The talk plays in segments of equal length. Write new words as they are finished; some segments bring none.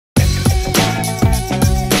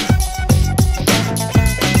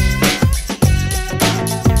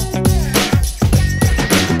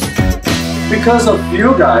because of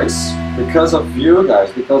you guys, because of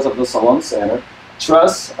the Salon Center,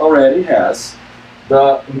 Truss already has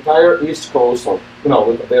the entire East Coast, or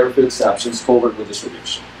with very few exceptions, covered with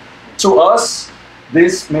distribution. To us,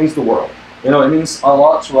 this means the world. It means a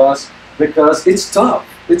lot to us because it's tough.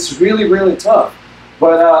 It's really, really tough.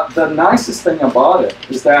 But the nicest thing about it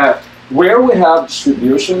is that where we have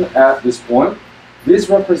distribution at this point, this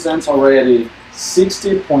represents already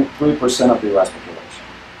 60.3% of the U.S. population.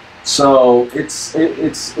 So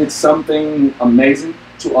it's something amazing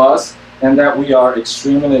to us, and that we are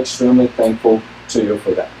extremely, extremely thankful to you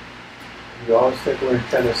for that. You always think we're in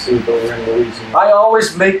Tennessee, but we're in Louisiana. I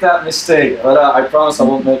always make that mistake, but I promise I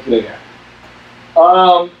won't make it again.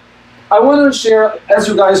 I want to share, as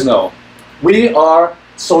you guys know, we are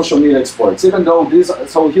social media experts. Even though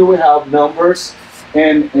so here we have numbers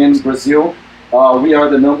in Brazil. We are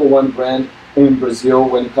the #1 brand in Brazil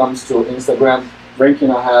when it comes to Instagram, ranking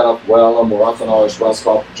ahead of Wella, Marathon,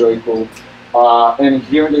 Schwarzkopf, Joico. And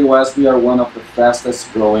here in the US, we are one of the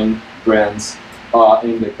fastest growing brands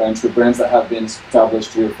in the country. Brands that have been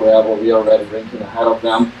established here forever, we are already ranking ahead of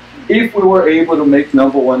them. If we were able to make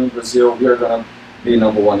 #1 in Brazil, we are going to be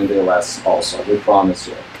 #1 in the US also, we promise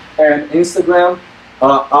you. And Instagram,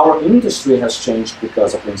 our industry has changed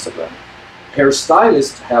because of Instagram.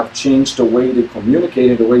 Hairstylists have changed the way they communicate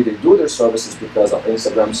and the way they do their services because of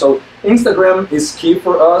Instagram. So Instagram is key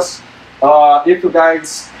for us. If you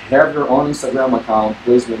guys have your own Instagram account,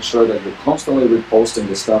 please make sure that you're constantly reposting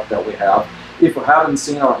the stuff that we have. If you haven't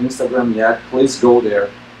seen our Instagram yet, please go there,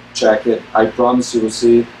 check it. I promise you will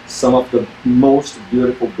see some of the most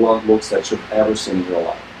beautiful blonde looks that you've ever seen in your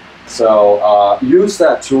life. So use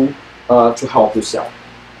that tool to help you sell.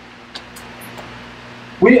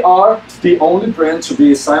 We are the only brand to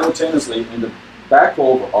be simultaneously in the back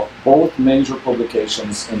cover of both major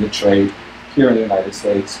publications in the trade here in the United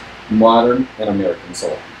States, Modern and American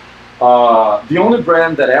Salon. The only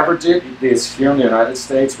brand that ever did this here in the United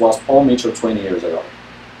States was Paul Mitchell 20 years ago,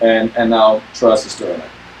 and now Truss is doing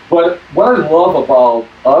it. But what I love about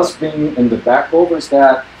us being in the back cover is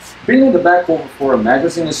that being in the back cover for a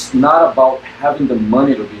magazine is not about having the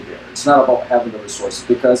money to be there. It's not about having the resources,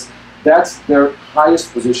 because that's their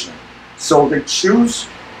highest position. So they choose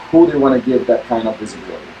who they want to give that kind of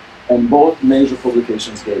visibility. And both major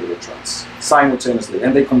publications gave it a Truss simultaneously,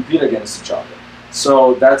 and they compete against each other.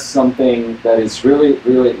 So that's something that is really,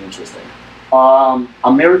 really interesting.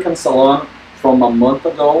 American Salon, from a month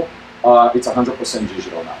ago, it's 100%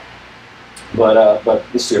 digital now. But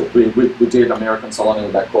still, we did American Salon in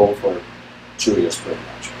the back cover for 2 years pretty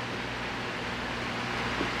much.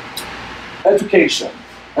 Education.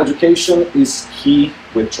 Education is key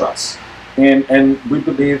with Truss, and we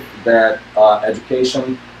believe that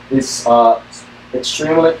education is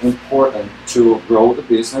extremely important to grow the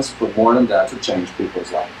business, but more than that, to change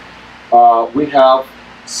people's life. We have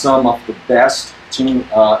some of the best team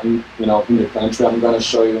in the country. I'm going to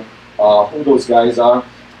show you who those guys are,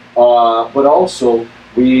 but also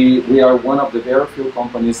we are one of the very few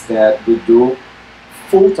companies that we do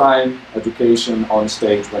full-time education on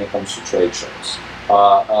stage when it comes to trade shows.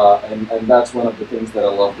 And that's one of the things that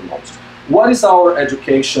I love the most. What is our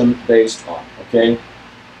education based on? Okay,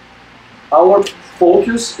 our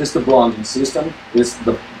focus is the blonding system, is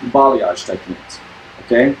the balayage techniques.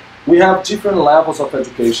 Okay, we have different levels of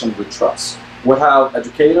education with Truss. We have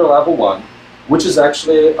educator level 1, which is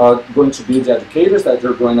actually going to be the educators that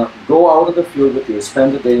are going to go out of the field with you,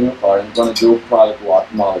 spend the day in your car, and going to do product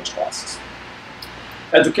knowledge classes.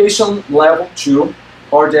 Education level 2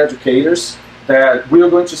 are the educators that we are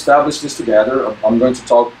going to establish this together. I'm going to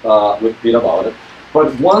talk with Pete about it. But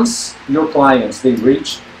once your clients, they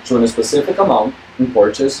reach to a specific amount in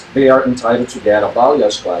purchase, they are entitled to get a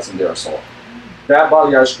balayage class in their salon. That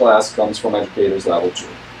balayage class comes from educators level 2.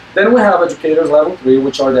 Then we have educators level 3,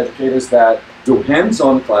 which are the educators that do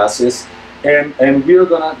hands-on classes, and we are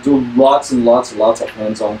gonna do lots and lots and lots of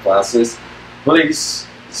hands-on classes. Please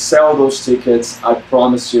sell those tickets. I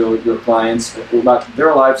promise you, your clients,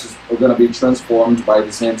 their lives are going to be transformed by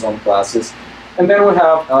these hands-on classes. And then we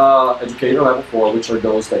have educator level 4, which are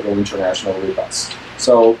those that go international with us.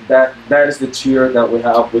 So that is the tier that we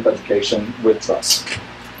have with education with Truss.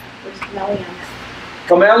 Where's Kameli on that?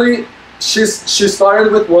 Kameli, she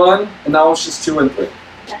started with 1, and now she's 2 and 3.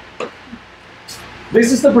 Okay.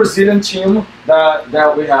 This is the Brazilian team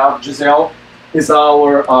that we have. Giselle is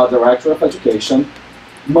our director of education.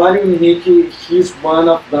 Mario Henrique, he's one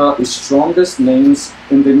of the strongest names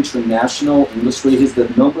in the international industry. He's the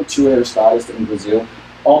 #2 hairstylist in Brazil,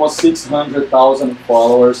 almost 600,000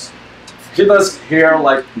 followers. He does hair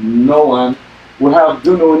like no one. We have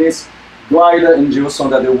Du Nunes, Guaida, and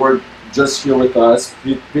Gilson, that they work just here with us.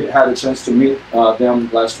 We had a chance to meet them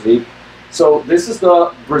last week. So this is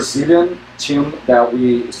the Brazilian team that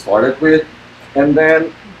we started with, and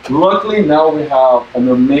then luckily now we have an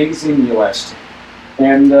amazing US team.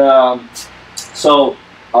 And so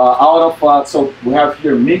so we have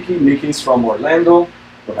here Mickey. Mickey's from Orlando.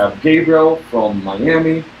 We have Gabriel from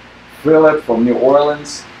Miami, Philip from New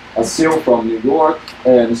Orleans, Asil from New York,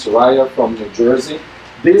 and Soraya from New Jersey.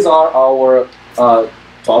 These are our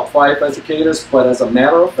top 5 educators, but as a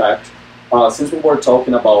matter of fact, since we were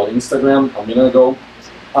talking about Instagram a minute ago,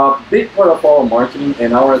 a big part of our marketing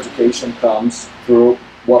and our education comes through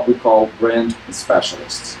what we call brand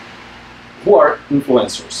specialists, who are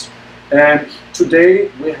influencers. And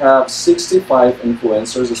today we have 65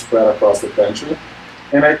 influencers spread across the country.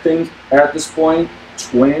 And I think at this point,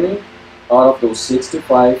 20 out of those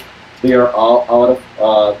 65, they are all out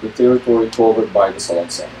of the territory covered by the Salon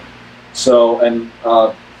Center. So,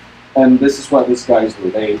 and this is what these guys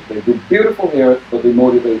do. They do beautiful hair, but they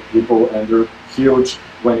motivate people, and they're huge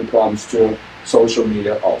when it comes to social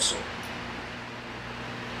media also.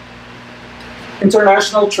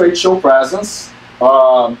 International trade show presence.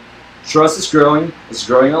 Truss is growing. It's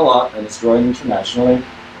growing a lot, and it's growing internationally.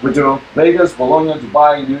 We do Vegas, Bologna,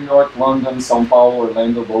 Dubai, New York, London, São Paulo,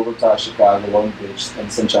 Orlando, Bogota, Chicago, Long Beach,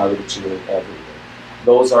 and Santiago de Chile every year.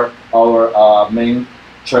 Those are our main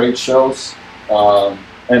trade shows,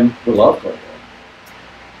 and we love going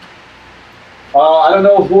there. I don't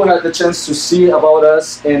know who had the chance to see about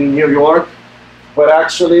us in New York, but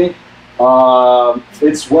actually,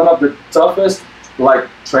 it's one of the toughest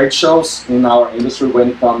trade shows in our industry when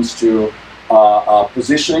it comes to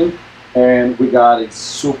positioning. And we got a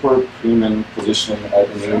super premium positioning at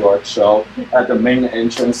the New York show. At the main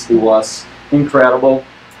entrance, it was incredible.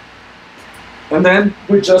 And then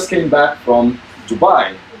we just came back from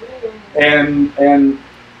Dubai. And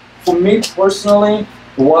for me personally,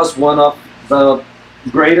 it was one of the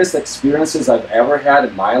greatest experiences I've ever had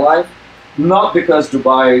in my life. Not because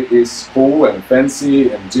Dubai is cool and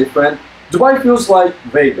fancy and different. Dubai feels like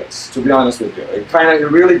Vegas, to be honest with you.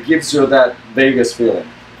 It really gives you that Vegas feeling.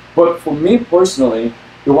 But for me personally,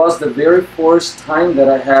 it was the very first time that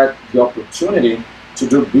I had the opportunity to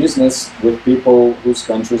do business with people whose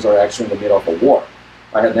countries are actually in the middle of a war.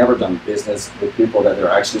 I had never done business with people that are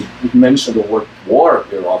actually mention the word war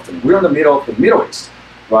very often. We're in the middle of the Middle East,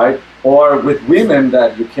 right? Or with women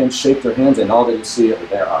that you can't shake their hands and all that you see are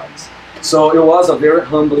their eyes. So it was a very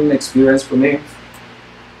humbling experience for me.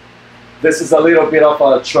 This is a little bit of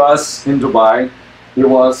a Truss in Dubai. It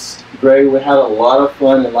was great. We had a lot of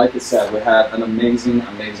fun, and like I said, we had an amazing,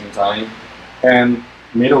 amazing time. And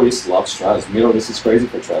Middle East loves Truss. Middle East is crazy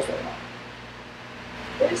for Truss right now.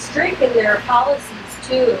 They're strict in their policies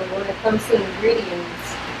too when it comes to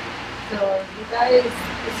ingredients. So if you guys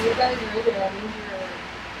are in there, I mean,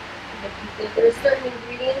 if there's certain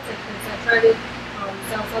ingredients, like since I tried to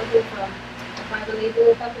sell something from a private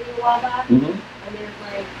labeling company a while back, and there's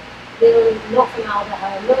like, they don't know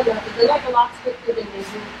formaldehyde, none of that, but they're like a lot stricter than they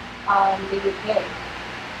do the UK.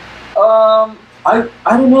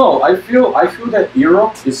 I don't know. I feel that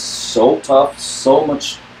Europe is so tough, so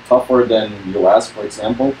much tougher than US, for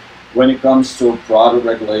example, when it comes to product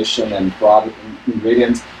regulation and product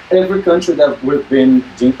ingredients. Every country that we've been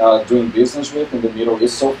doing business with in the Middle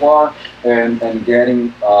East so far, and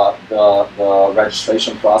getting the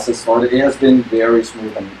registration process started, it has been very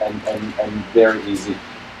smooth and very easy.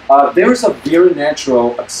 There is a very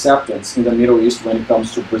natural acceptance in the Middle East when it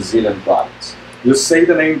comes to Brazilian products. You say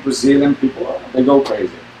the name Brazilian, people, they go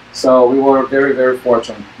crazy. So we were very, very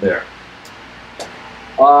fortunate there.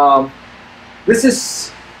 This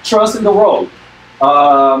is Truss in the world.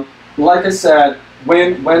 Like I said,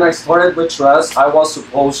 when I started with Truss, I was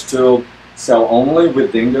supposed to sell only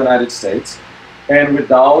within the United States. And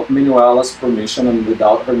without Manuela's permission and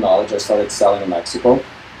without her knowledge, I started selling in Mexico.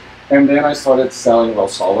 And then I started selling in El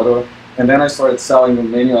Salvador. And then I started selling in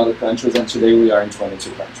many other countries. And today we are in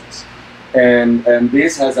 22 countries. And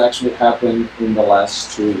this has actually happened in the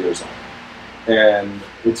last 2 years. And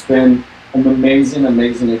it's been an amazing,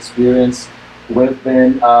 amazing experience. We've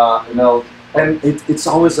been, and it's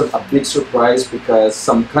always a big surprise, because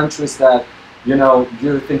some countries that, you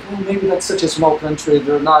think, oh, maybe that's such a small country,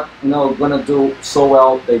 they're not, going to do so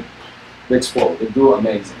well, they explode, they do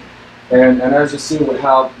amazing. And as you see, we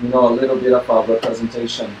have, a little bit of a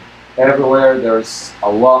representation everywhere. There's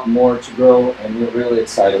a lot more to grow, and we're really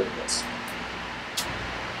excited with this.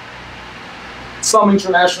 Some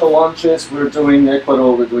international launches. We're doing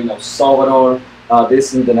Ecuador, we're doing El Salvador,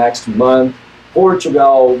 this in the next month.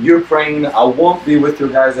 Portugal, Ukraine. I won't be with you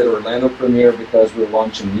guys at Orlando premiere because we're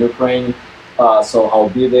launching Ukraine, so I'll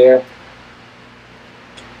be there.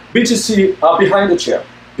 BTC, behind the chair.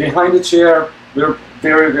 Behind the chair, we're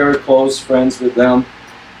very, very close friends with them.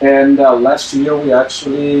 And last year, we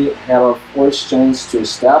actually had our first chance to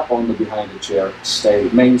step on the behind the chair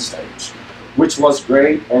main stage, which was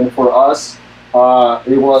great. And for us,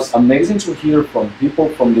 it was amazing to hear from people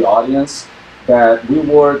from the audience that we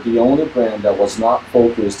were the only brand that was not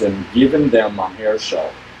focused in giving them a hair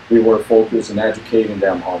show. We were focused in educating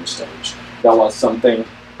them on stage. That was something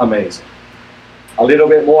amazing. A little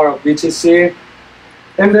bit more of BTC.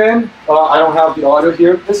 And then, I don't have the audio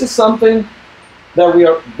here. This is something that we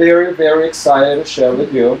are very, very excited to share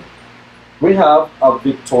with you. We have a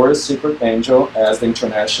Victoria's Secret Angel as the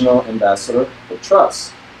international ambassador for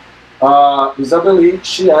Truss. Isabelle,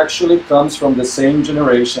 she actually comes from the same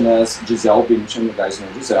generation as Gisele Bündchen. You guys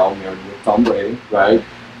know Gisele, married with Tom Brady, right?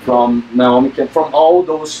 From Naomi Campbell, from all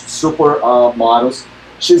those super models.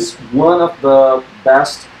 She's one of the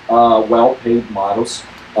best well-paid models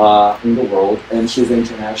in the world, and she's the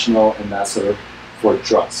international ambassador for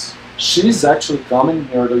Truss. She's actually coming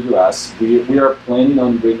here to the US. We are planning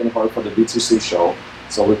on bringing her for the BTC show,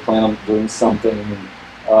 so we plan on doing something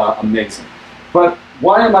amazing. But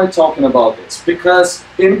why am I talking about this? Because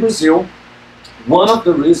in Brazil, one of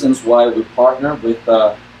the reasons why we partner with,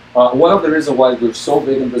 one of the reasons why we're so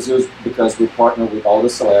big in Brazil is because we partner with all the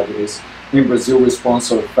celebrities. In Brazil, we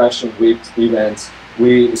sponsor Fashion Week events.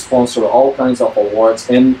 We sponsor all kinds of awards,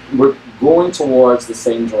 and we're going towards the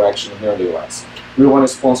same direction here in the US. We want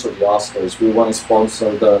to sponsor the Oscars. We want to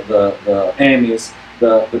sponsor the Emmys,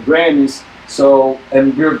 the Grammys. So,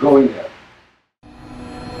 and we're going there.